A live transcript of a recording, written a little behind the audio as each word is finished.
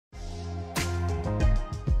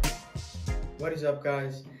What is up,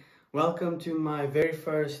 guys? Welcome to my very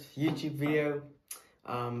first YouTube video.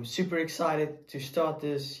 I'm super excited to start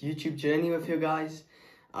this YouTube journey with you guys.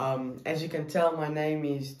 As you can tell, my name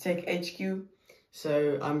is Tech HQ.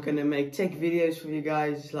 So I'm gonna make tech videos for you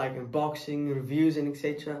guys, like unboxing, reviews, and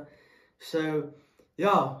etc. So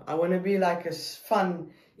yeah, I want to be like a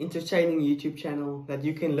fun, entertaining YouTube channel that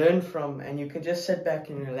you can learn from, and you can just sit back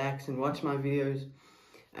and relax and watch my videos.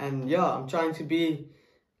 And yeah, I'm trying to be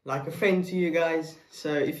like a friend to you guys.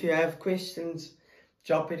 So if you have questions,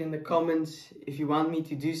 drop it in the comments. If you want me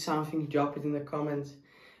to do something, drop it in the comments.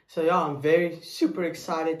 So yeah, I'm super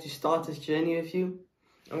excited to start this journey with you.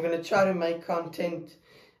 I'm gonna try to make content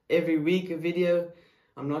every week, a video.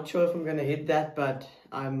 I'm not sure if I'm gonna hit that, but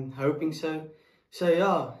I'm hoping so. So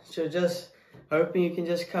yeah, so just hoping you can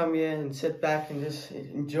just come here and sit back and just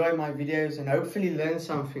enjoy my videos and hopefully learn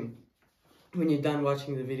something when you're done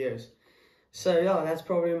watching the videos. So yeah, that's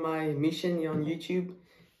probably my mission here on YouTube,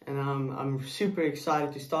 and I'm super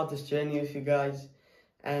excited to start this journey with you guys.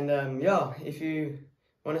 And yeah, if you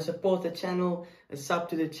want to support the channel, a sub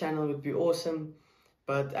to the channel would be awesome.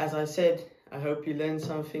 But as I said, I hope you learned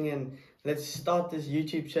something, and let's start this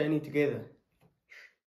YouTube journey together.